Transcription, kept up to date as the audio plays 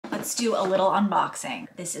let's do a little unboxing.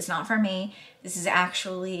 This is not for me. This is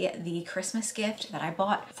actually the Christmas gift that I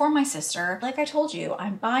bought for my sister. Like I told you,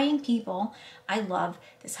 I'm buying people I love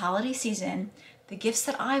this holiday season the gifts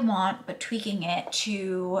that I want, but tweaking it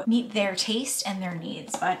to meet their taste and their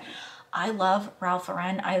needs. But I love Ralph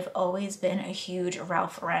Lauren. I've always been a huge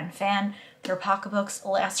Ralph Lauren fan. Their pocketbooks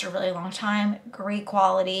last a really long time. Great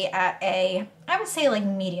quality at a, I would say like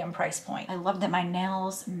medium price point. I love that my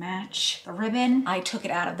nails match the ribbon. I took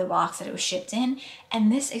it out of the box that it was shipped in,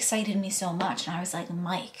 and this excited me so much. And I was like,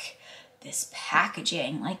 Mike, this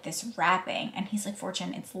packaging, like this wrapping. And he's like,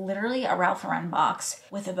 Fortune, it's literally a Ralph Lauren box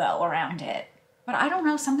with a bow around it. But I don't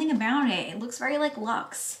know, something about it. It looks very like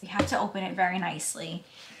luxe. We have to open it very nicely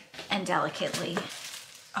and delicately.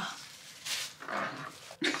 Oh.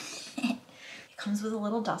 It comes with a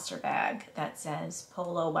little duster bag that says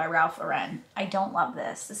Polo by Ralph Lauren. I don't love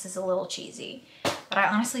this. This is a little cheesy. But I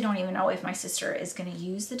honestly don't even know if my sister is gonna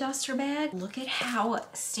use the duster bag. Look at how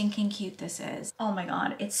stinking cute this is. Oh my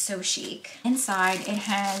God, it's so chic. Inside it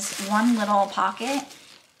has one little pocket,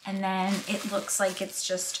 and then it looks like it's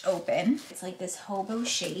just open. It's like this hobo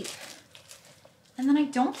shape. And then I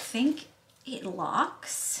don't think it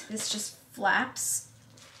locks. This just flaps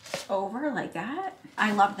over like that.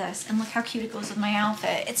 I love this, and look how cute it goes with my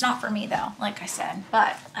outfit. It's not for me though, like I said,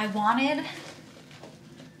 but I wanted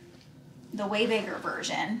the way bigger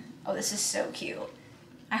version. Oh, this is so cute.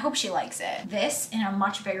 I hope she likes it. This in a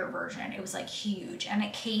much bigger version. It was like huge, and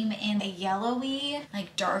it came in a yellowy,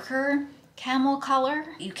 like darker camel color.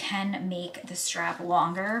 You can make the strap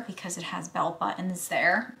longer because it has belt buttons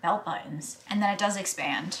there, belt buttons, and then it does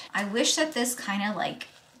expand. I wish that this kind of like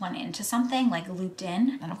went into something, like looped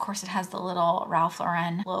in. And of course it has the little Ralph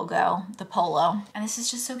Lauren logo, the polo. And this is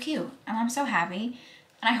just so cute, and I'm so happy,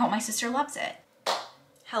 and I hope my sister loves it.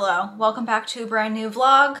 Hello, welcome back to a brand new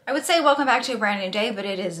vlog. I would say welcome back to a brand new day, but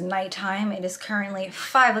it is nighttime. It is currently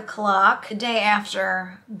 5 o'clock, the day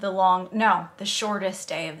after the shortest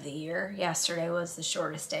day of the year. Yesterday was the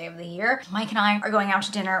shortest day of the year. Mike and I are going out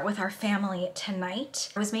to dinner with our family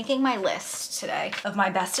tonight. I was making my list today of my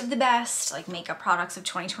best of the best, like makeup products of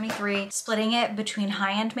 2023, splitting it between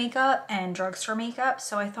high-end makeup and drugstore makeup.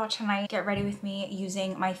 So I thought tonight, get ready with me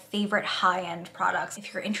using my favorite high-end products.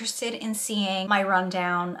 If you're interested in seeing my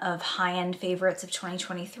rundown of high-end favorites of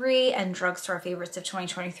 2023 and drugstore favorites of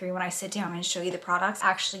 2023, when I sit down and show you the products,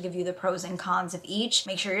 actually give you the pros and cons of each.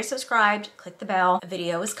 Make sure you're subscribed, click the bell. A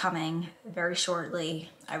video is coming very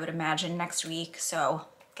shortly, I would imagine next week, so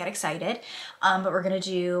get excited. But we're gonna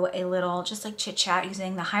do a little just like chit chat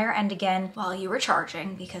using the higher end again while you were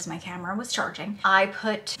charging, because my camera was charging. I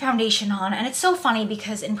put foundation on, and it's so funny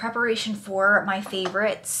because in preparation for my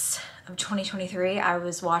favorites of 2023, I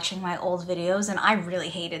was watching my old videos and I really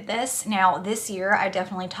hated this. Now this year I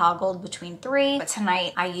definitely toggled between 3, but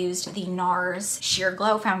tonight I used the NARS Sheer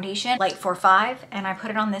Glow foundation, Light 45, and I put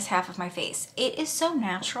it on this half of my face. It is so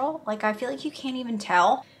natural, like I feel like you can't even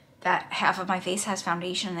tell that half of my face has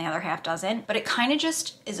foundation and the other half doesn't, but it kind of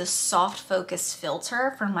just is a soft focus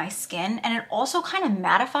filter for my skin, and it also kind of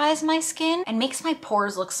mattifies my skin and makes my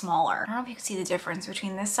pores look smaller. I don't know if you can see the difference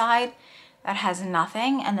between this side that has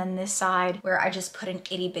nothing and then this side where I just put an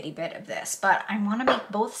itty bitty bit of this, but I want to make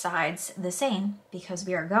both sides the same because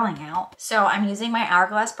we are going out. So I'm using my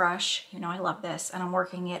Hourglass brush, you know I love this, and I'm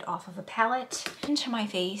working it off of a palette into my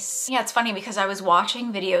face. Yeah, it's funny because I was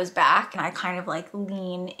watching videos back and I kind of like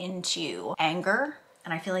lean into anger,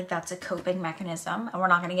 and I feel like that's a coping mechanism, and we're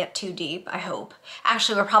not gonna get too deep, I hope.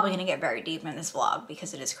 Actually, we're probably gonna get very deep in this vlog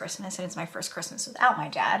because it is Christmas and it's my first Christmas without my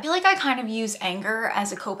dad. I feel like I kind of use anger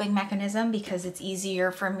as a coping mechanism because it's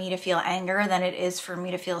easier for me to feel anger than it is for me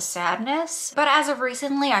to feel sadness. But as of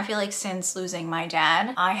recently, I feel like since losing my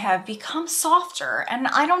dad, I have become softer, and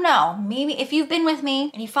I don't know, maybe if you've been with me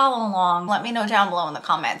and you follow along, let me know down below in the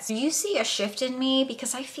comments. Do you see a shift in me?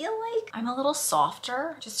 Because I feel like I'm a little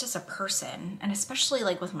softer just as a person, and especially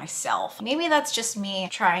like with myself. Maybe that's just me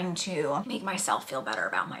trying to make myself feel better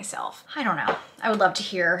about myself. I don't know. I would love to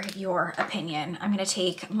hear your opinion. I'm gonna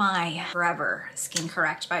take my Forever Skin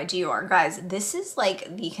Correct by Dior. Guys, this is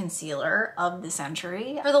like the concealer of the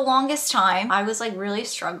century. For the longest time, I was like really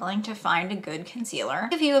struggling to find a good concealer.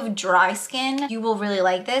 If you have dry skin, you will really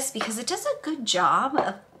like this because it does a good job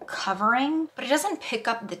of covering, but it doesn't pick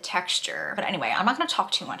up the texture. But anyway, I'm not gonna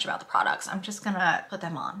talk too much about the products. I'm just gonna put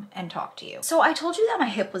them on and talk to you. So I told you that my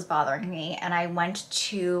hip was bothering me and I went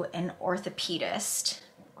to an orthopedist.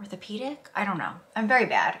 orthopedic? I don't know. I'm very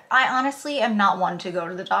bad. I honestly am not one to go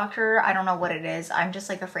to the doctor. I don't know what it is. I'm just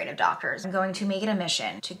like afraid of doctors. I'm going to make it a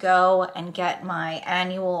mission to go and get my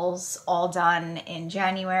annuals all done in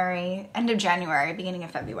January, end of January, beginning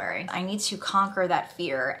of February. I need to conquer that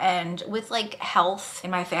fear. And with like health in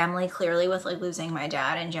my family, clearly with like losing my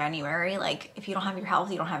dad in January, like if you don't have your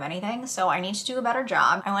health, you don't have anything. So I need to do a better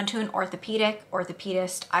job. I went to an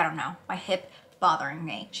orthopedist, I don't know, my hip bothering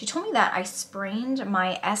me. She told me that I sprained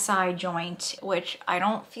my SI joint, which I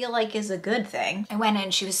don't feel like is a good thing. I went in,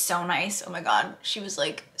 she was so nice. Oh my God. She was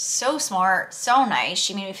like so smart, so nice.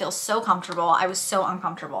 She made me feel so comfortable. I was so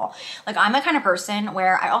uncomfortable. Like I'm the kind of person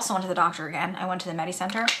where I also went to the doctor again. I went to the Medi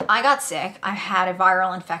Center. I got sick. I had a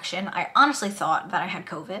viral infection. I honestly thought that I had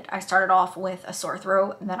COVID. I started off with a sore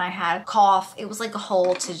throat, and then I had cough. It was like a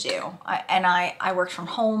whole to-do. I worked from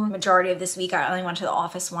home. Majority of this week, I only went to the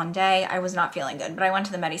office one day. I was not feeling good, but I went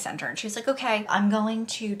to the Medi Center and she was like, okay, I'm going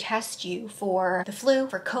to test you for the flu,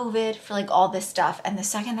 for COVID, for like all this stuff. And the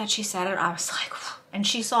second that she said it, I was like, and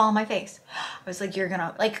she saw on my face, I was like, you're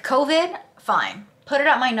gonna, like COVID, fine. Put it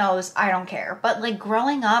up my nose, I don't care. But like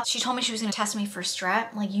growing up, she told me she was gonna test me for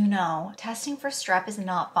strep. Like, you know, testing for strep is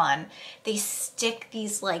not fun. They stick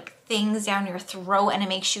these like things down your throat and it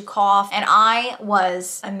makes you cough. And I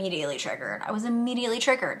was immediately triggered. I was immediately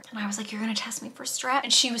triggered. And I was like, you're gonna test me for strep?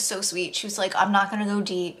 And she was so sweet. She was like, I'm not gonna go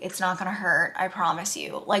deep. It's not gonna hurt. I promise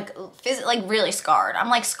you. Like, like really scarred. I'm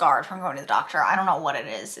like scarred from going to the doctor. I don't know what it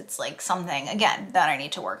is. It's like something, again, that I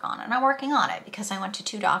need to work on. And I'm working on it because I went to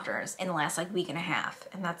 2 doctors in the last like week and a half.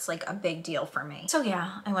 And that's like a big deal for me. So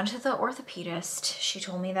yeah, I went to the orthopedist. She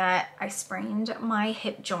told me that I sprained my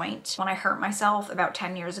hip joint when I hurt myself about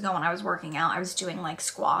 10 years ago when I was working out. I was doing like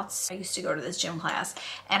squats. I used to go to this gym class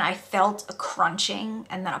and I felt a crunching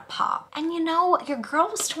and then a pop. And you know, your girl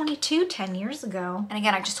was 22 10 years ago. And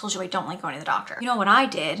again, I just told you I don't like going to the doctor. You know what I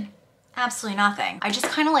did? Absolutely nothing. I just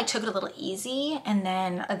kind of like took it a little easy, and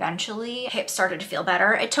then eventually hip started to feel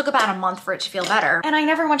better. It took about a month for it to feel better, and I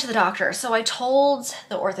never went to the doctor. So I told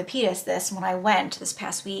the orthopedist this when I went this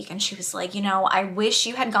past week, and she was like, you know, I wish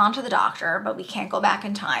you had gone to the doctor, but we can't go back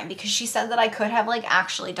in time, because she said that I could have like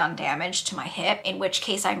actually done damage to my hip, in which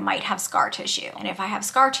case I might have scar tissue. And if I have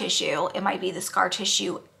scar tissue, it might be the scar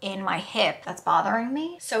tissue in my hip that's bothering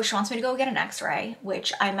me. So she wants me to go get an x-ray,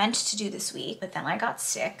 which I meant to do this week, but then I got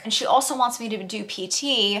sick. And she also wants me to do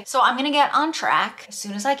PT. So I'm gonna get on track as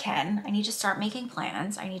soon as I can. I need to start making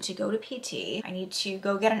plans. I need to go to PT. I need to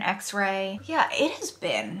go get an x-ray. Yeah, it has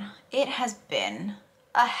been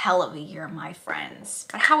a hell of a year, my friends.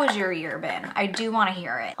 But how has your year been? I do want to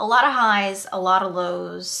hear it. A lot of highs, a lot of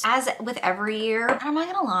lows. As with every year, and I'm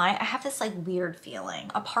not gonna lie, I have this like weird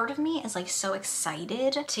feeling. A part of me is like so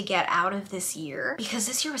excited to get out of this year because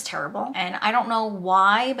this year was terrible. And I don't know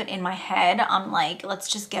why, but in my head, I'm like,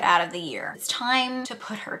 let's just get out of the year. It's time to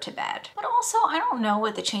put her to bed. But also, I don't know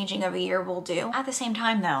what the changing of a year will do. At the same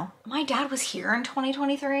time though, my dad was here in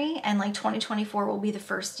 2023 and like 2024 will be the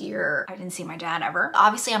first year I didn't see my dad ever.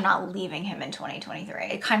 Obviously, I'm not leaving him in 2023.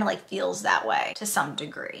 It kind of like feels that way to some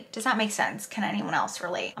degree. Does that make sense? Can anyone else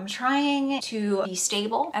relate? I'm trying to be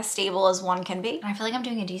stable as one can be. I feel like I'm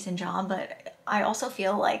doing a decent job, but I also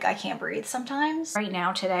feel like I can't breathe sometimes. Right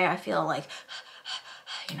now, today, I feel like,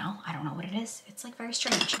 you know, I don't know what it is. It's like very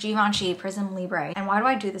strange. Givenchy Prisme Libre. And why do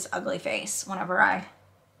I do this ugly face whenever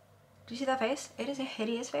do you see that face? It is a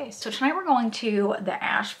hideous face. So tonight we're going to the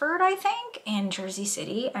Ashford, I think, in Jersey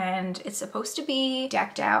City, and it's supposed to be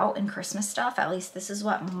decked out in Christmas stuff. At least this is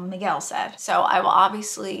what Miguel said. So I will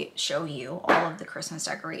obviously show you all of the Christmas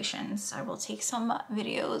decorations. I will take some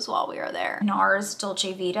videos while we are there. NARS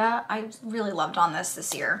Dolce Vita. I really loved on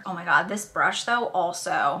this year. Oh my God, this brush though,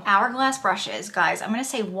 also. Hourglass brushes, guys, I'm gonna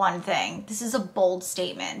say one thing. This is a bold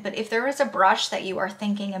statement, but if there is a brush that you are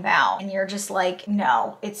thinking about and you're just like,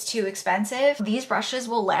 no, it's too expensive, these brushes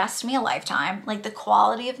will last me a lifetime. Like the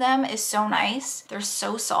quality of them is so nice. They're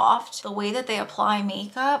so soft. The way that they apply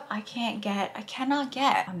makeup, I cannot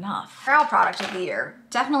get enough. Brow product of the year,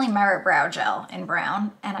 definitely Merit Brow Gel in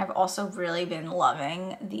brown. And I've also really been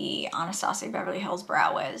loving the Anastasia Beverly Hills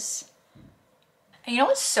Brow Wiz. And you know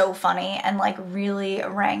what's so funny and like really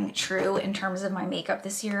rang true in terms of my makeup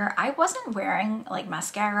this year? I wasn't wearing like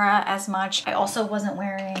mascara as much. I also wasn't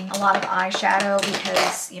wearing a lot of eyeshadow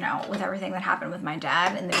because, you know, with everything that happened with my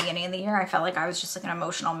dad in the beginning of the year, I felt like I was just like an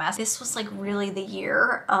emotional mess. This was like really the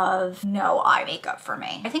year of no eye makeup for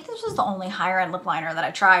me. I think this was the only higher end lip liner that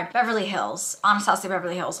I tried. Beverly Hills, Anastasia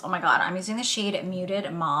Beverly Hills. Oh my God, I'm using the shade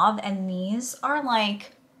Muted Mauve, and these are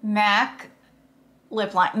like MAC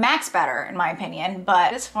lip line. MAC's better in my opinion,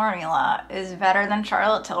 but this formula is better than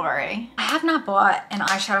Charlotte Tilbury. I have not bought an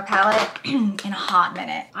eyeshadow palette in a hot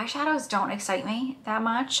minute. Eyeshadows don't excite me that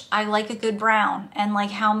much. I like a good brown, and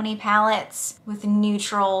like how many palettes with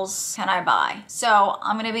neutrals can I buy? So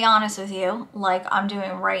I'm gonna be honest with you, like I'm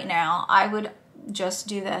doing right now, I would just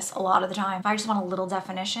do this a lot of the time. If I just want a little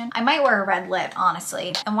definition, I might wear a red lip,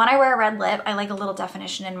 honestly. And when I wear a red lip, I like a little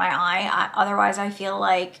definition in my eye. Otherwise, I feel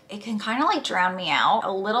like it can kind of like drown me out.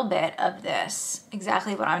 A little bit of this,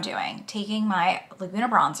 exactly what I'm doing. Taking my Laguna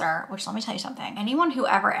bronzer, which let me tell you something. Anyone who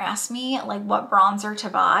ever asks me like what bronzer to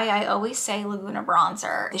buy, I always say Laguna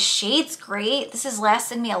bronzer. The shade's great. This has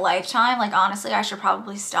lasted me a lifetime. Like honestly, I should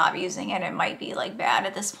probably stop using it. It might be like bad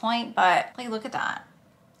at this point, but like look at that.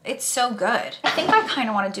 It's so good. I think I kind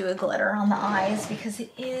of want to do a glitter on the eyes because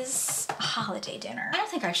it is a holiday dinner. I don't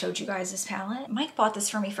think I showed you guys this palette. Mike bought this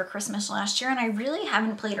for me for Christmas last year and I really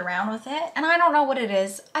haven't played around with it. And I don't know what it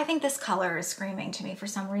is. I think this color is screaming to me for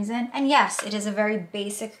some reason. And yes, it is a very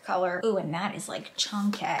basic color. Ooh, and that is like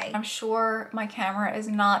chunky. I'm sure my camera is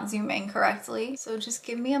not zooming correctly. So just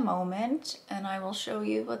give me a moment and I will show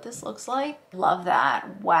you what this looks like. Love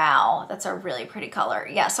that. Wow, that's a really pretty color.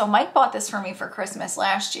 Yeah, so Mike bought this for me for Christmas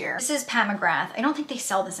last year. This is Pat McGrath. I don't think they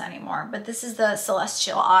sell this anymore, but this is the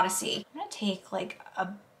Celestial Odyssey. I'm gonna take like a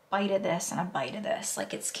bite of this and a bite of this,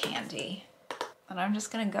 like it's candy. And I'm just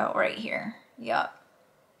gonna go right here. Yup.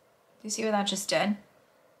 Do you see what that just did?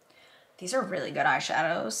 These are really good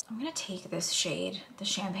eyeshadows. I'm gonna take this shade, the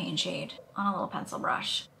champagne shade, on a little pencil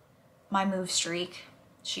brush. My mauve streak,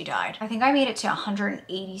 she died. I think I made it to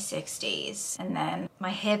 186 days. And then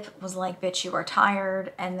my hip was like, bitch, you are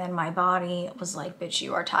tired. And then my body was like, bitch,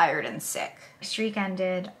 you are tired and sick. My streak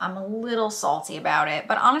ended. I'm a little salty about it,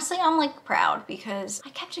 but honestly, I'm like proud because I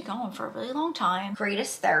kept it going for a really long time.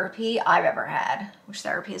 Greatest therapy I've ever had, which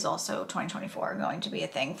therapy is also 2024 going to be a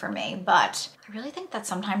thing for me. But I really think that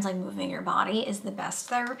sometimes like moving your body is the best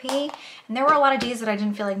therapy. And there were a lot of days that I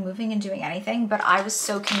didn't feel like moving and doing anything, but I was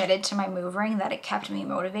so committed to my move ring that it kept me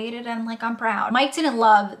motivated and like I'm proud. Mike didn't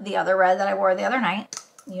love the other red that I wore the other night,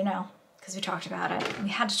 you know, because we talked about it. We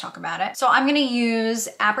had to talk about it. So I'm gonna use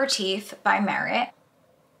Aperitif by Merit.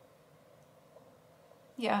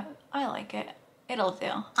 Yeah, I like it. It'll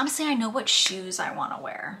do. Honestly, I know what shoes I want to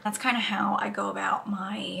wear. That's kind of how I go about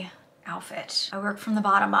my outfit. I work from the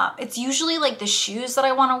bottom up. It's usually like the shoes that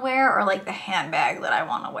I want to wear or like the handbag that I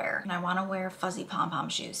want to wear. And I want to wear fuzzy pom-pom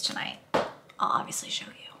shoes tonight. I'll obviously show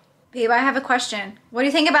you. Babe, I have a question. What do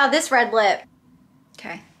you think about this red lip?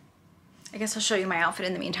 Okay. I guess I'll show you my outfit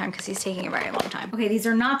in the meantime because he's taking a very long time. Okay, these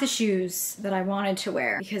are not the shoes that I wanted to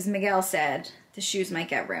wear because Miguel said the shoes might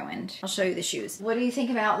get ruined. I'll show you the shoes. What do you think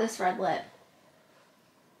about this red lip?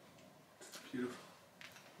 Beautiful.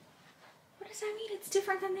 What does that mean? It's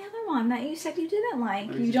different than the other one that you said you didn't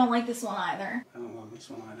like. You don't like this one either. I don't love this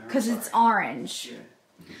one either. Because it's orange.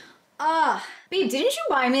 Yeah. Babe, didn't you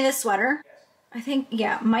buy me this sweater? Yes. I think,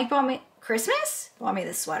 yeah, Mike bought me, Christmas? Bought me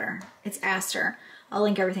this sweater. It's Aster. I'll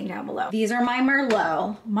link everything down below. These are my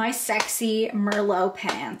Merlot, my sexy Merlot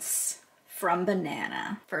pants from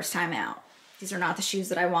Banana. First time out. These are not the shoes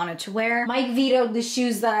that I wanted to wear. Mike vetoed the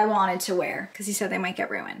shoes that I wanted to wear because he said they might get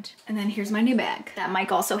ruined. And then here's my new bag that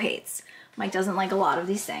Mike also hates. Mike doesn't like a lot of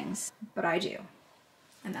these things, but I do.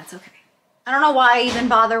 And that's okay. I don't know why I even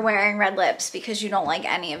bother wearing red lips because you don't like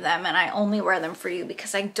any of them and I only wear them for you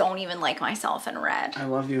because I don't even like myself in red. I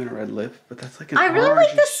love you in a red lip, but that's like an I really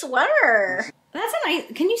like this sweater. That's a nice,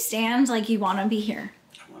 can you stand like you want to be here?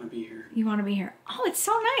 I want to be here. You want to be here. Oh, it's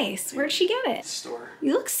so nice. Where'd she get it? Store.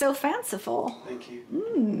 You look so fanciful. Thank you.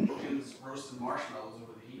 Mmm. Roasted marshmallows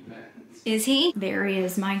over the heat vent. Is he? There he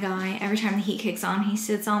is, my guy. Every time the heat kicks on, he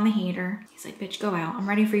sits on the heater. He's like, bitch, go out. I'm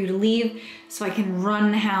ready for you to leave so I can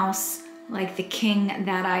run the house like the king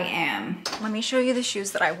that I am. Let me show you the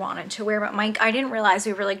shoes that I wanted to wear, but Mike, I didn't realize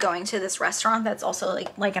we were like going to this restaurant that's also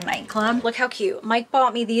like a nightclub. Look how cute. Mike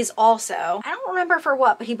bought me these also. I don't remember for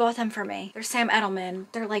what, but he bought them for me. They're Sam Edelman.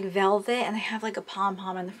 They're like velvet and they have like a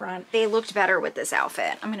pom-pom in the front. They looked better with this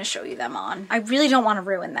outfit. I'm gonna show you them on. I really don't want to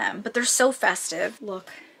ruin them, but they're so festive. Look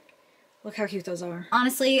how cute those are.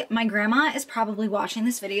 Honestly, my grandma is probably watching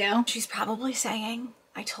this video. She's probably saying,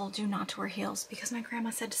 I told you not to wear heels because my grandma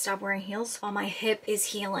said to stop wearing heels while my hip is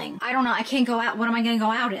healing. I don't know, I can't go out. What am I gonna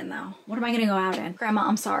go out in though? What am I gonna go out in? Grandma,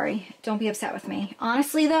 I'm sorry. Don't be upset with me.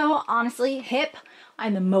 Honestly though, hip,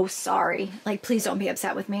 I'm the most sorry. Like, please don't be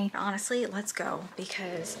upset with me. Honestly, let's go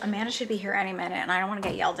because Amanda should be here any minute and I don't wanna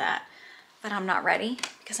get yelled at that I'm not ready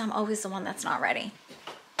because I'm always the one that's not ready.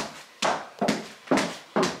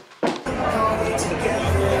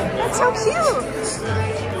 That's so cute.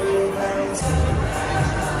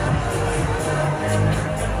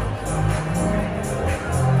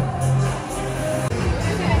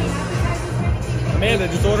 Panda,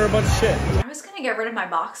 just order a bunch of shit. I was gonna get rid of my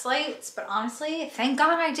box lights, but honestly, thank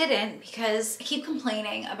God I didn't, because I keep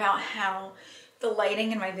complaining about how the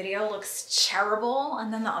lighting in my video looks terrible.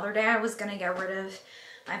 And then the other day I was gonna get rid of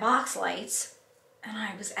my box lights and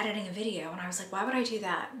I was editing a video and I was like, why would I do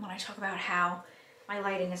that when I talk about how my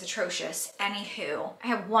lighting is atrocious? Anywho, I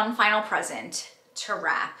have one final present to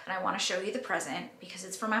wrap and I want to show you the present because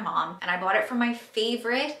it's for my mom and I bought it from my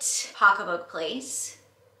favorite pocketbook place.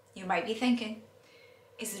 You might be thinking,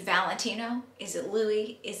 is it Valentino? Is it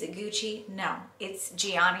Louis? Is it Gucci? No, it's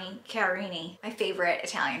Gianni, Chiarini, my favorite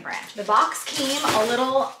Italian brand. The box came a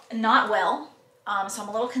little not well, so I'm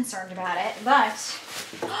a little concerned about it, but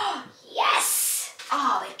oh, yes!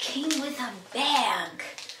 Oh, it came with a bag.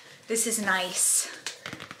 This is nice.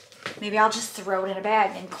 Maybe I'll just throw it in a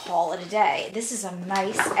bag and call it a day. This is a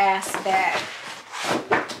nice ass bag.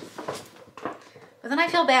 But then I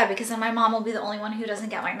feel bad because then my mom will be the only one who doesn't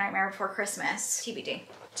get my Nightmare Before Christmas. TBD.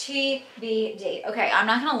 TBD. Okay, I'm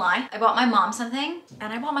not gonna lie. I bought my mom something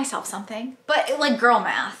and I bought myself something, but like girl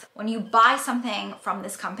math. When you buy something from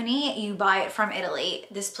this company, you buy it from Italy.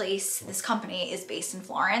 This company is based in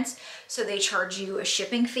Florence, so they charge you a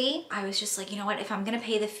shipping fee. I was just like, you know what? If I'm gonna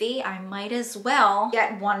pay the fee, I might as well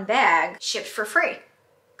get one bag shipped for free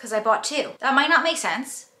because I bought two. That might not make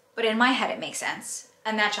sense, but in my head it makes sense,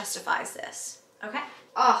 and that justifies this. Okay.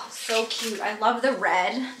 Oh, so cute. I love the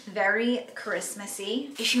red, very Christmassy.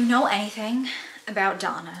 If you know anything about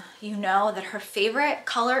Donna, you know that her favorite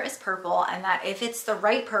color is purple and that if it's the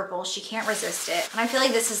right purple, she can't resist it. And I feel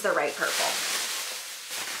like this is the right purple.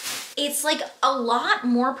 It's like a lot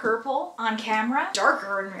more purple on camera,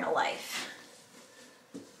 darker in real life.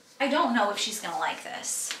 I don't know if she's gonna like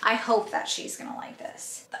this. I hope that she's gonna like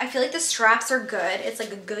this. I feel like the straps are good. It's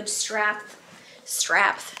like a good strap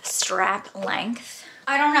length.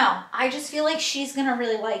 I don't know. I just feel like she's gonna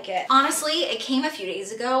really like it. Honestly, it came a few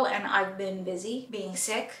days ago and I've been busy being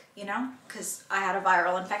sick, you know, because I had a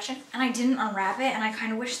viral infection and I didn't unwrap it and I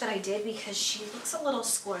kind of wish that I did because she looks a little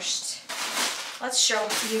squished. Let's show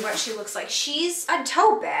you what she looks like. She's a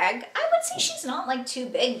tote bag. I would say she's not like too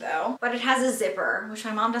big though, but it has a zipper, which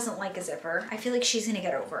my mom doesn't like a zipper. I feel like she's gonna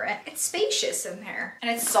get over it. It's spacious in there and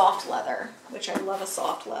it's soft leather, which I love a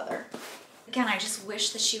soft leather. Again, I just wish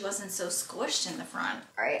that she wasn't so squished in the front.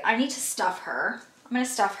 All right, I need to stuff her. I'm gonna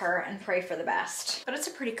stuff her and pray for the best. But it's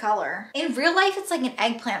a pretty color. In real life, it's like an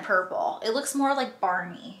eggplant purple. It looks more like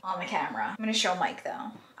Barney on the camera. I'm gonna show Mike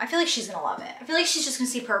though. I feel like she's gonna love it. I feel like she's just gonna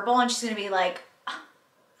see purple and she's gonna be like, oh,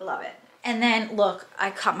 I love it. And then look,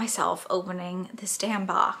 I cut myself opening this damn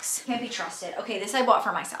box. Can't be trusted. Okay, this I bought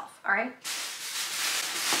for myself, all right?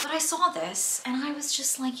 But I saw this and I was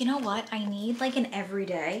just like, you know what? I need like an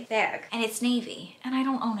everyday bag and it's navy and I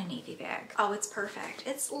don't own a navy bag. Oh, it's perfect.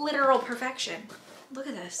 It's literal perfection. Look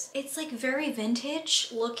at this. It's like very vintage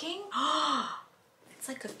looking. It's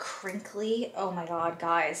like a crinkly, oh my God,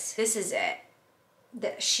 guys, this is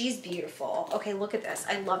it. She's beautiful. Okay, look at this.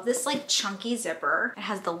 I love this like chunky zipper. It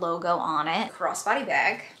has the logo on it. Crossbody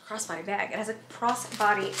bag. Crossbody bag. It has a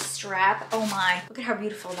crossbody strap. Oh my, look at how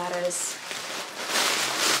beautiful that is.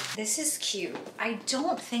 This is cute. I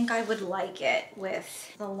don't think I would like it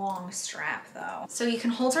with the long strap though. So you can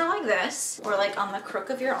hold her like this or like on the crook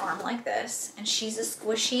of your arm like this. And she's a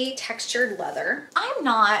squishy textured leather. I'm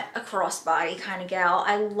not a crossbody kind of gal.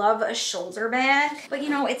 I love a shoulder bag, but you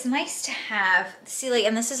know, it's nice to have, see like,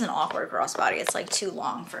 and this is an awkward crossbody. It's like too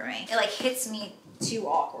long for me. It like hits me too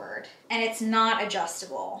awkward and it's not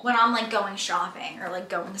adjustable when I'm like going shopping or like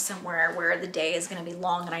going somewhere where the day is gonna be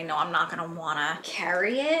long and I know I'm not gonna wanna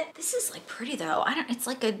carry it. This is like pretty though. It's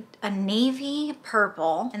like a navy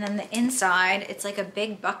purple and then the inside it's like a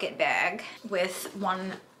big bucket bag with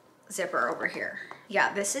one zipper over here.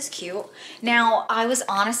 Yeah, this is cute. Now, I was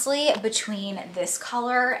honestly between this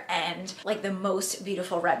color and like the most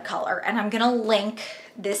beautiful red color, and I'm gonna link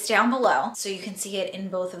this down below so you can see it in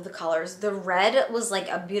both of the colors. The red was like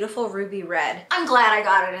a beautiful ruby red. I'm glad I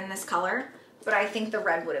got it in this color, but I think the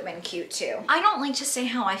red would have been cute too. I don't like to say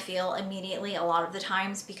how I feel immediately a lot of the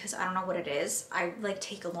times because I don't know what it is. I like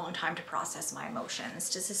take a long time to process my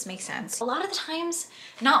emotions. Does this make sense? A lot of the times,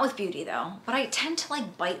 not with beauty though, but I tend to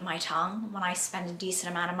like bite my tongue when I spend a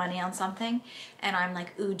decent amount of money on something and I'm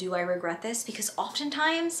like, ooh, do I regret this? Because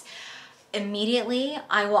oftentimes, immediately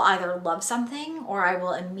I will either love something or I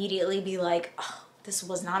will immediately be like, oh, this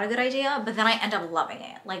was not a good idea, but then I end up loving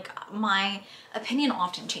it. Like my opinion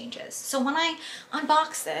often changes. So when I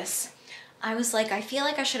unboxed this, I was like, I feel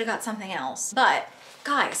like I should have got something else. But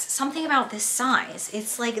guys, something about this size,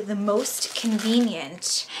 it's like the most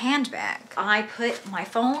convenient handbag. I put my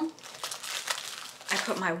phone, I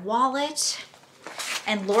put my wallet,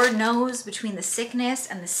 And Lord knows between the sickness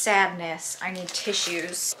and the sadness, I need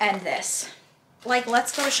tissues and this. Like,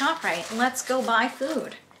 let's go to ShopRite. Let's go buy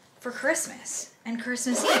food for Christmas and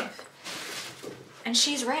Christmas Eve. And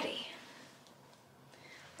she's ready.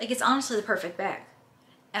 Like, it's honestly the perfect bag.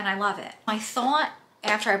 And I love it. My thought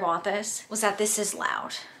after I bought this was that this is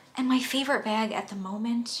loud. And my favorite bag at the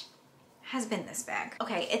moment has been this bag.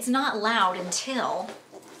 Okay, it's not loud until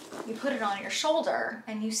you put it on your shoulder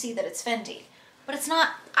and you see that it's Fendi. But it's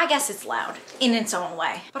not, I guess it's loud in its own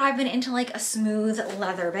way. But I've been into like a smooth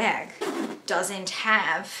leather bag. Doesn't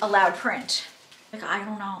have a loud print. Like, I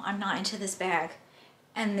don't know, I'm not into this bag.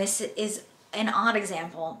 And this is an odd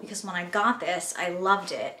example because when I got this, I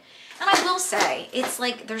loved it. And I will say, it's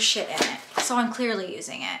like there's shit in it. So I'm clearly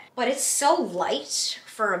using it. But it's so light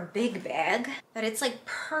for a big bag that it's like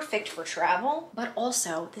perfect for travel. But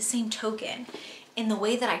also the same token in the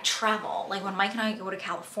way that I travel. Like when Mike and I go to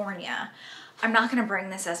California, I'm not gonna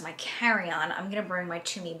bring this as my carry-on. I'm gonna bring my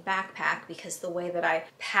To-Me backpack because the way that I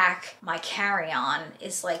pack my carry-on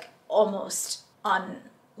is like almost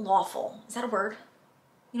unlawful. Is that a word?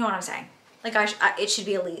 You know what I'm saying? Like it should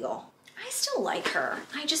be illegal. I still like her.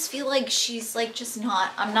 I just feel like she's like just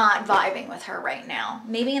not, I'm not vibing with her right now.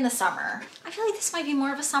 Maybe in the summer. I feel like this might be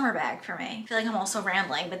more of a summer bag for me. I feel like I'm also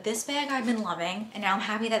rambling, but this bag I've been loving and now I'm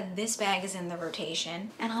happy that this bag is in the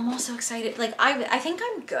rotation and I'm also excited. Like I think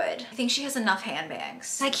I'm good. I think she has enough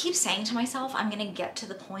handbags. I keep saying to myself, I'm gonna get to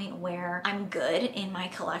the point where I'm good in my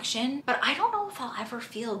collection, but I don't know if I'll ever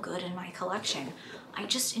feel good in my collection. I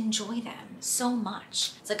just enjoy them so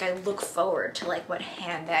much. It's like I look forward to like what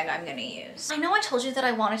handbag I'm gonna use. I know I told you that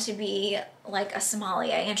I wanted to be like a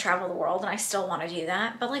sommelier and travel the world, and I still want to do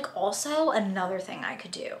that, but like also another thing I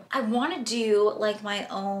could do. I want to do like my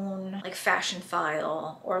own like fashion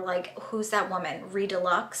file, or like, who's that woman?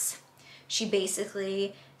 Redeluxe. She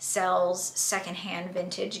basically sells secondhand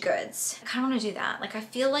vintage goods. I kind of want to do that. Like, I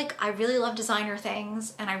feel like I really love designer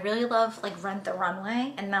things and I really love like Rent the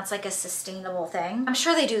Runway, and that's like a sustainable thing. I'm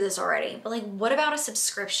sure they do this already, but like, what about a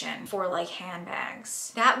subscription for like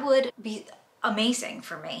handbags? That would be amazing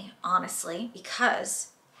for me, honestly, because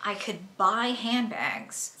I could buy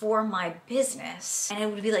handbags for my business and it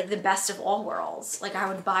would be like the best of all worlds. Like, I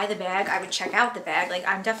would buy the bag, I would check out the bag, like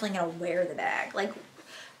I'm definitely gonna wear the bag. Like,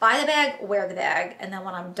 buy the bag, wear the bag, and then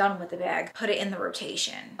when I'm done with the bag, put it in the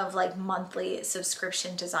rotation of like monthly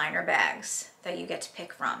subscription designer bags that you get to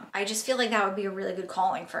pick from. I just feel like that would be a really good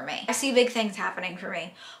calling for me. I see big things happening for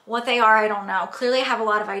me. What they are, I don't know. Clearly I have a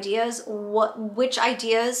lot of ideas. Which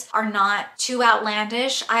ideas are not too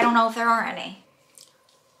outlandish? I don't know if there are any.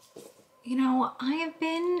 You know, I have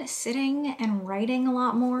been sitting and writing a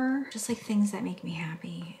lot more, just like things that make me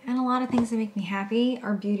happy. And a lot of things that make me happy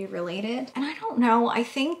are beauty related. And I don't know, I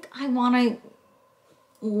think I want to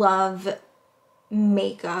love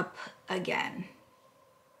makeup again.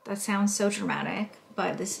 That sounds so dramatic,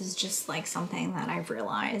 but this is just like something that I've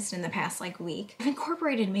realized in the past like week. I've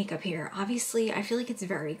incorporated makeup here. Obviously, I feel like it's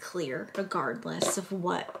very clear, regardless of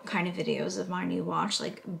what kind of videos of mine you watch.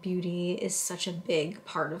 Like, beauty is such a big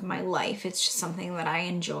part of my life. It's just something that I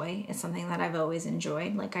enjoy. It's something that I've always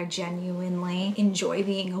enjoyed. Like, I genuinely enjoy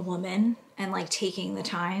being a woman and like taking the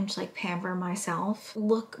time to like pamper myself,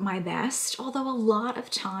 look my best. Although a lot of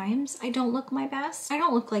times I don't look my best. I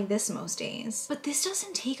don't look like this most days, but this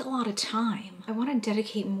doesn't take a lot of time. I want to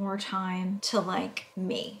dedicate more time to like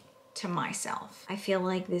me, to myself. I feel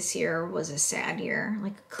like this year was a sad year.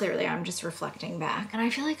 Like, clearly I'm just reflecting back, and I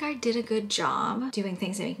feel like I did a good job doing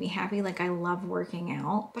things that make me happy. Like, I love working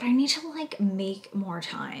out, but I need to like make more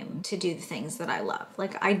time to do the things that I love.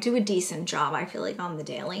 Like, I do a decent job, I feel like, on the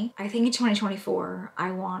daily. I think in 2024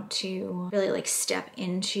 I want to really like step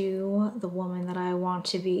into the woman that I want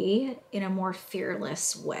to be in a more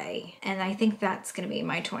fearless way, and I think that's gonna be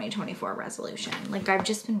my 2024 resolution. Like, I've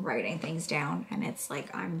just been writing things down, and it's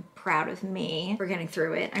like I'm proud of me for getting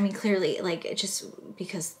through it. I mean, clearly, like, it just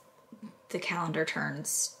because the calendar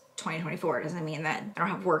turns 2024 doesn't mean that I don't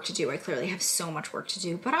have work to do. I clearly have so much work to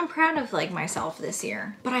do, but I'm proud of like myself this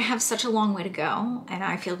year. But I have such a long way to go, and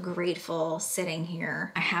I feel grateful sitting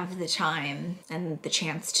here. I have the time and the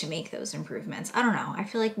chance to make those improvements. I don't know. I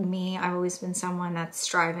feel like me, I've always been someone that's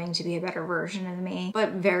striving to be a better version of me,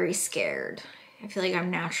 but very scared. I feel like I'm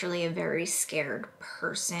naturally a very scared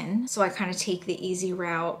person. So I kind of take the easy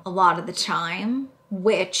route a lot of the time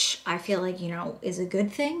which I feel like, you know, is a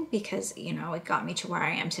good thing because, you know, it got me to where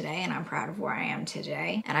I am today and I'm proud of where I am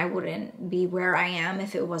today. And I wouldn't be where I am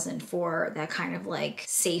if it wasn't for that kind of like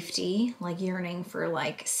safety, like yearning for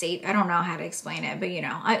like safe. I don't know how to explain it, but you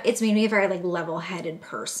know, it's made me a very like level-headed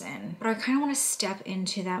person. But I kind of want to step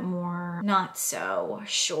into that more not so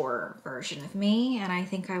sure version of me. And I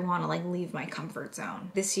think I want to like leave my comfort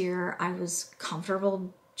zone. This year I was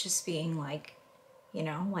comfortable just being like, you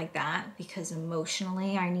know, like that, because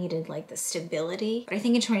emotionally I needed like the stability. But I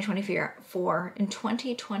think in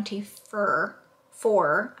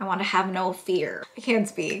 2024, I want to have no fear. I can't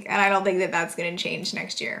speak, and I don't think that that's going to change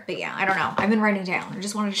next year. But yeah, I don't know. I've been writing down. I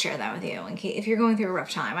just wanted to share that with you in case if you're going through a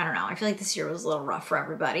rough time. I don't know. I feel like this year was a little rough for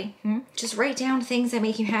everybody. Just write down things that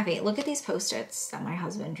make you happy. Look at these Post-its that my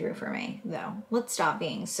husband drew for me, though. Let's stop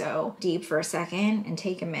being so deep for a second and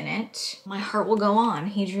take a minute. My heart will go on.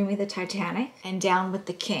 He drew me the Titanic and Down with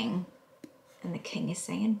the King. And the king is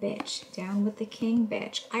saying, bitch, down with the king,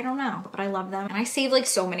 bitch. I don't know, but I love them. And I saved like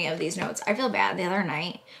so many of these notes. I feel bad the other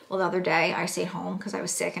day, I stayed home because I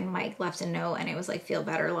was sick and Mike left a note and it was like, feel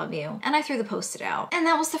better, love you. And I threw the Post-it out. And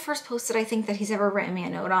that was the first Post-it I think that he's ever written me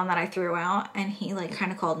a note on that I threw out. And he like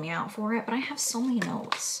kind of called me out for it, but I have so many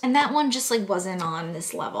notes. And that one just like wasn't on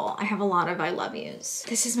this level. I have a lot of I love yous.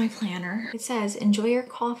 This is my planner. It says, enjoy your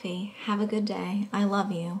coffee, have a good day, I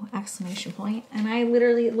love you, exclamation point. And I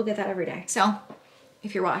literally look at that every day. So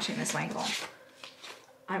if you're watching this, Michael,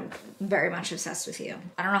 I'm very much obsessed with you.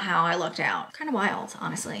 I don't know how I looked out. Kind of wild,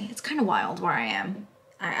 honestly. It's kind of wild where I am.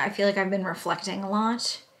 I feel like I've been reflecting a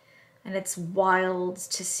lot, and it's wild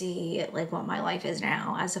to see like what my life is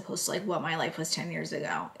now as opposed to like what my life was 10 years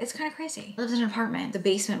ago. It's kind of crazy. I lived in an apartment. The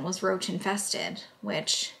basement was roach infested,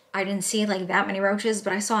 which I didn't see like that many roaches,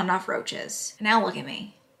 but I saw enough roaches. Now look at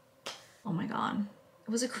me. Oh my God. It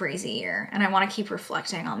was a crazy year, and I want to keep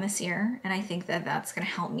reflecting on this year, and I think that that's going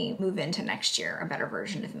to help me move into next year a better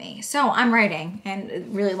version of me. So I'm writing,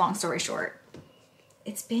 and really long story short,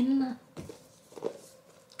 it's been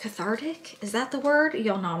cathartic. Is that the word?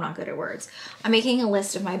 Y'all know I'm not good at words. I'm making a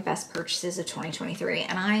list of my best purchases of 2023,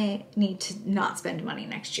 and I need to not spend money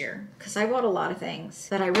next year because I bought a lot of things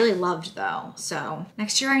that I really loved though. So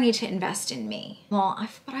next year I need to invest in me. Well,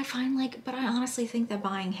 but I honestly think that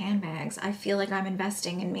buying handbags, I feel like I'm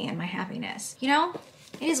investing in me and my happiness. You know,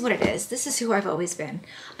 it is what it is. This is who I've always been.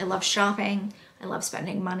 I love shopping. I love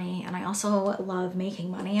spending money, and I also love making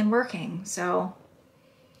money and working. So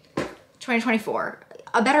 2024.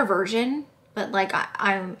 A better version, but like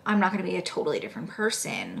I'm not gonna be a totally different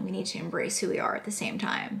person. We need to embrace who we are at the same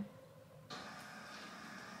time.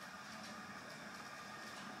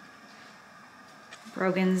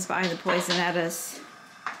 Brogan's by the Poisonettas.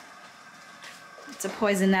 It's a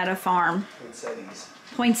Poisonetta farm. Poinsettias.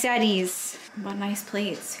 Poinsettias. What nice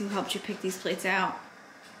plates. Who helped you pick these plates out?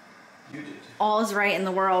 You did. All is right in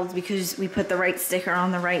the world because we put the right sticker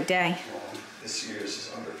on the right day. Well, this year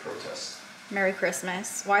is under protest. Merry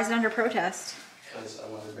Christmas. Why is it under protest? Because I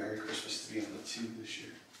wanted Merry Christmas to be on the 2 this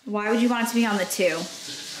year. Why would you want it to be on the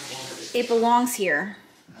 2? It belongs here.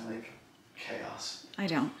 I like chaos. I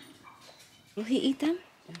don't. Will he eat them?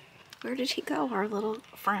 Where did he go, our little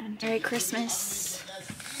friend? Merry Christmas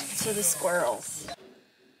to the squirrels.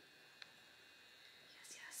 Yes,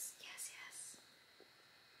 yes, yes, yes.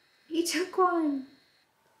 He took one.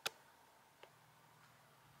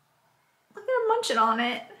 Look at him munching on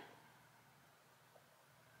it.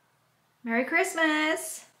 Merry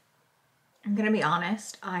Christmas! I'm gonna be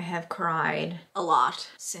honest, I have cried a lot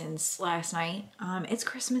since last night. It's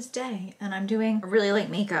Christmas Day and I'm doing a really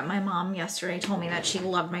light makeup. My mom yesterday told me that she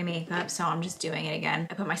loved my makeup, so I'm just doing it again.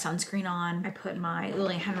 I put my sunscreen on, I put my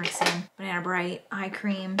Lily Henriksen Banana Bright eye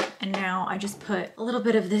cream, and now I just put a little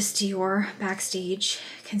bit of this Dior Backstage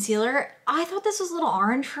concealer. I thought this was a little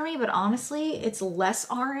orange for me, but honestly, it's less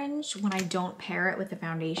orange when I don't pair it with the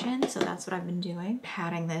foundation, so that's what I've been doing.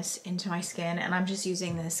 Patting this into my skin, and I'm just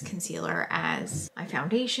using this concealer as my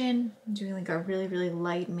foundation. I'm doing like a really, really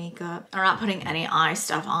light makeup. I'm not putting any eye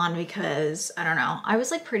stuff on because, I don't know, I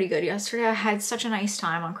was like pretty good yesterday. I had such a nice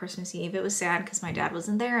time on Christmas Eve. It was sad because my dad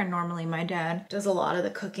wasn't there, and normally my dad does a lot of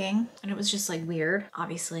the cooking, and it was just like weird,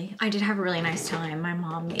 obviously. I did have a really nice time. My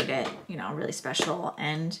mom made it, you know, really special,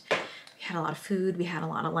 and we had a lot of food, we had a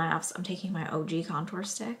lot of laughs. I'm taking my Ogee contour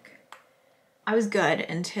stick. I was good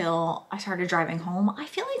until I started driving home. I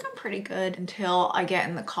feel like I'm pretty good until I get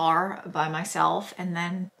in the car by myself, and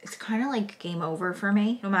then it's kind of like game over for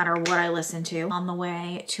me, no matter what I listen to. On the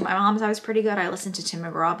way to my mom's, I was pretty good. I listened to Tim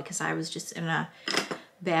McGraw because I was just in a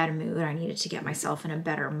bad mood. I needed to get myself in a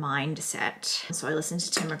better mindset. So I listened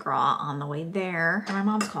to Tim McGraw on the way there, and my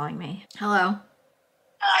mom's calling me. Hello.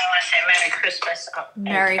 I want to say Merry Christmas.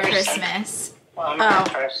 Merry Christmas. Well, not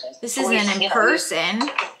in person. This isn't in person.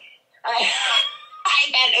 I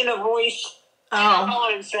meant in a voice. I don't know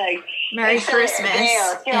what I'm saying. Merry Christmas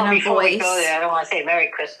in a before we voice. go there, I don't want to say Merry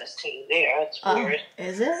Christmas to you there. It's weird.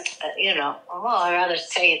 Is it? You know, well, I'd rather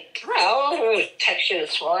say, well, I'll text you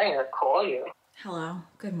this morning or call you. Hello,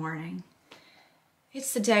 good morning.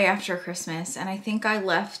 It's the day after Christmas, and I think I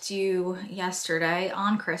left you yesterday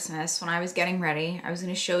on Christmas when I was getting ready. I was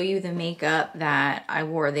gonna show you the makeup that I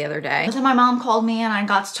wore the other day. But then my mom called me and I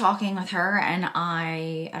got to talking with her, and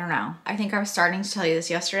I don't know. I think I was starting to tell you this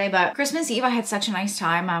yesterday, but Christmas Eve I had such a nice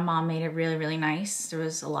time. My mom made it really, really nice. There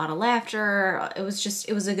was a lot of laughter. It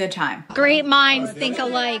was a good time. Great minds think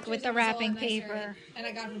alike with the wrapping paper. And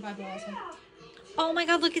I got it from Five Below also. Oh my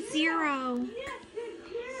god, look at Zero.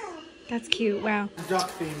 That's cute, wow. Duck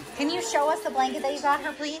theme. Can you show us the blanket that you got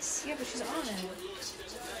her, please? Yeah, but she's on it.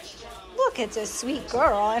 Look, it's a sweet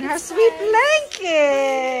girl and her sweet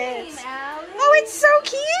blanket. Oh, it's so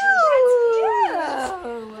cute.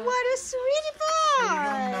 What a sweetie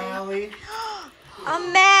pie. Mally. A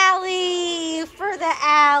Mally for the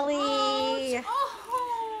alley.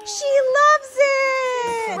 She loves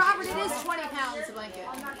it. Robert, it is 20 pounds a blanket.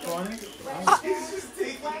 20?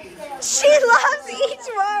 She loves each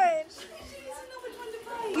one.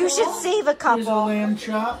 You should save a Here's a couple. lamb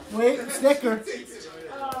chop. Wait, sticker.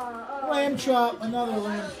 Lamb chop, another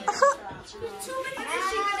lamb chop.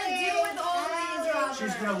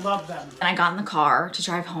 She's gonna love them. And I got in the car to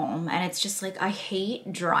drive home, and it's just like, I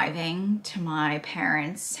hate driving to my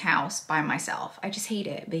parents' house by myself. I just hate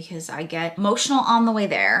it because I get emotional on the way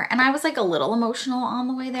there. And I was like a little emotional on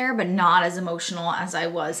the way there, but not as emotional as I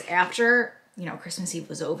was after, you know, Christmas Eve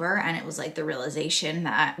was over, and it was like the realization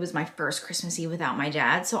that it was my first Christmas Eve without my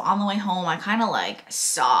dad. So on the way home, I kind of like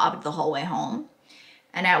sobbed the whole way home.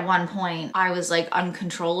 And at one point I was like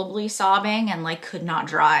uncontrollably sobbing and like could not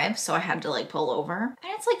drive. So I had to like pull over.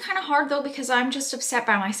 And it's like kind of hard though, because I'm just upset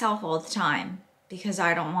by myself all the time because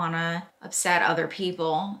I don't want to upset other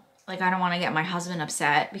people. Like I don't want to get my husband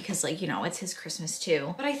upset because like, you know, it's his Christmas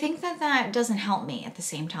too. But I think that that doesn't help me at the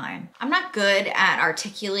same time. I'm not good at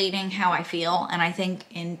articulating how I feel. And I think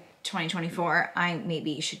in 2024, I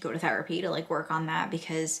maybe should go to therapy to like work on that,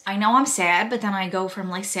 because I know I'm sad, but then I go from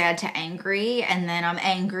like sad to angry, and then I'm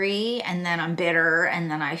angry, and then I'm bitter,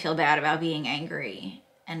 and then I feel bad about being angry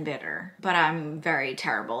and bitter. But I'm very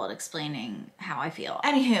terrible at explaining how I feel.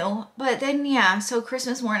 Anywho, but then yeah, so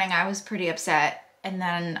Christmas morning I was pretty upset. And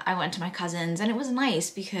then I went to my cousin's, and it was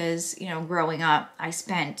nice because, you know, growing up, I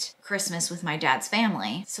spent Christmas with my dad's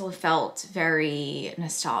family. So it felt very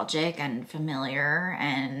nostalgic and familiar.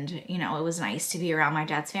 And, you know, it was nice to be around my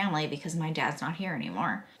dad's family because my dad's not here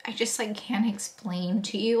anymore. I just like can't explain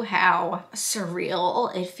to you how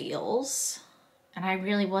surreal it feels. And I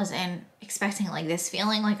really wasn't expecting like this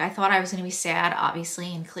feeling. Like I thought I was gonna be sad,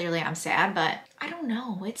 obviously, and clearly I'm sad, but I don't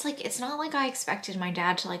know. It's like, it's not like I expected my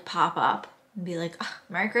dad to like pop up and be like, oh,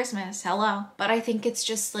 Merry Christmas, hello. But I think it's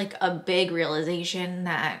just like a big realization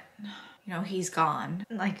that, you know, he's gone.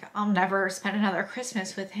 Like I'll never spend another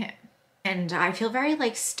Christmas with him. And I feel very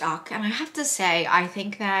like stuck. And I have to say, I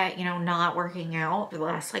think that, you know, not working out for the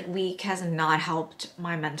last like week has not helped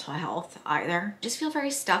my mental health either. Just feel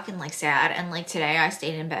very stuck and like sad. And like today I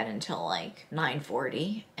stayed in bed until like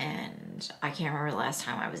 9:40, and I can't remember the last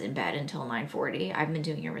time I was in bed until 9:40. I've been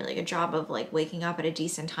doing a really good job of like waking up at a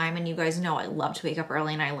decent time, and you guys know I love to wake up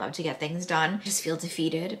early and I love to get things done. I just feel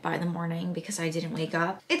defeated by the morning because I didn't wake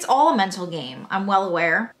up. It's all a mental game, I'm well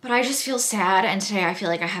aware, but I just feel sad. And today I feel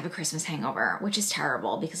like I have a Christmas hangover, which is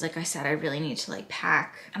terrible because like I said, I really need to like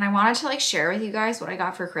pack. And I wanted to like share with you guys what I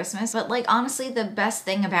got for Christmas, but like honestly the best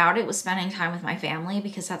thing about it was spending time with my family,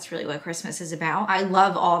 because that's really what Christmas is about. I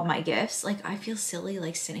love all of my gifts. Like I feel silly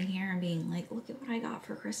like sitting here and being like, look at what I got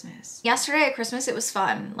for Christmas. Yesterday at Christmas it was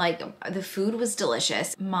fun. Like the food was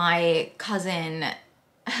delicious. My cousin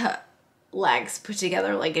Legs put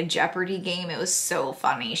together like a Jeopardy game. It was so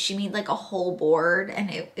funny. She made like a whole board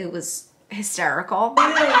and it was hysterical.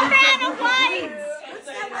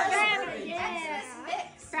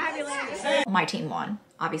 My team won,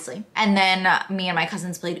 obviously. And then me and my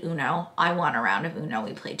cousins played Uno. I won a round of Uno.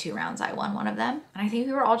 We played 2 rounds. I won one of them. And I think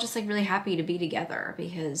we were all just like really happy to be together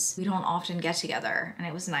because we don't often get together, and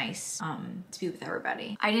it was nice to be with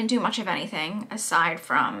everybody. I didn't do much of anything aside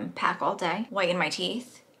from pack all day, whiten my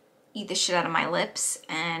teeth, eat the shit out of my lips,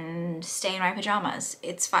 and stay in my pajamas.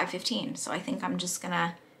 It's 5:15, so I think I'm just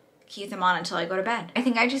gonna keep them on until I go to bed. I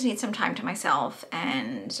think I just need some time to myself,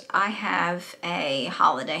 and I have a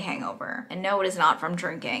holiday hangover. And no, it is not from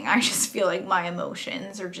drinking. I just feel like my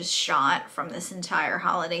emotions are just shot from this entire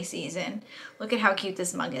holiday season. Look at how cute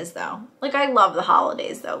this mug is though. Like, I love the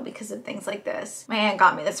holidays though because of things like this. My aunt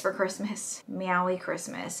got me this for Christmas. Meowie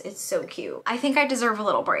Christmas. It's so cute. I think I deserve a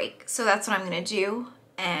little break, so that's what I'm gonna do.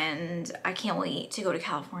 And I can't wait to go to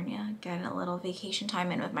California, get a little vacation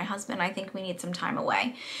time in with my husband. I think we need some time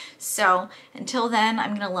away. So until then,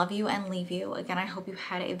 I'm gonna love you and leave you. Again, I hope you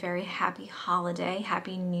had a very happy holiday,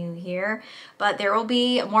 happy new year. But there will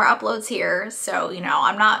be more uploads here. So, you know,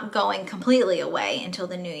 I'm not going completely away until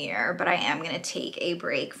the new year, but I am gonna take a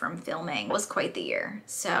break from filming. It was quite the year.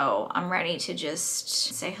 So I'm ready to just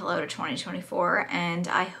say hello to 2024. And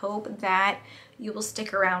I hope that you will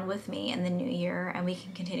stick around with me in the new year and we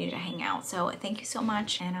can continue to hang out. So thank you so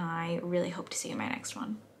much, and I really hope to see you in my next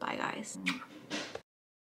one. Bye, guys.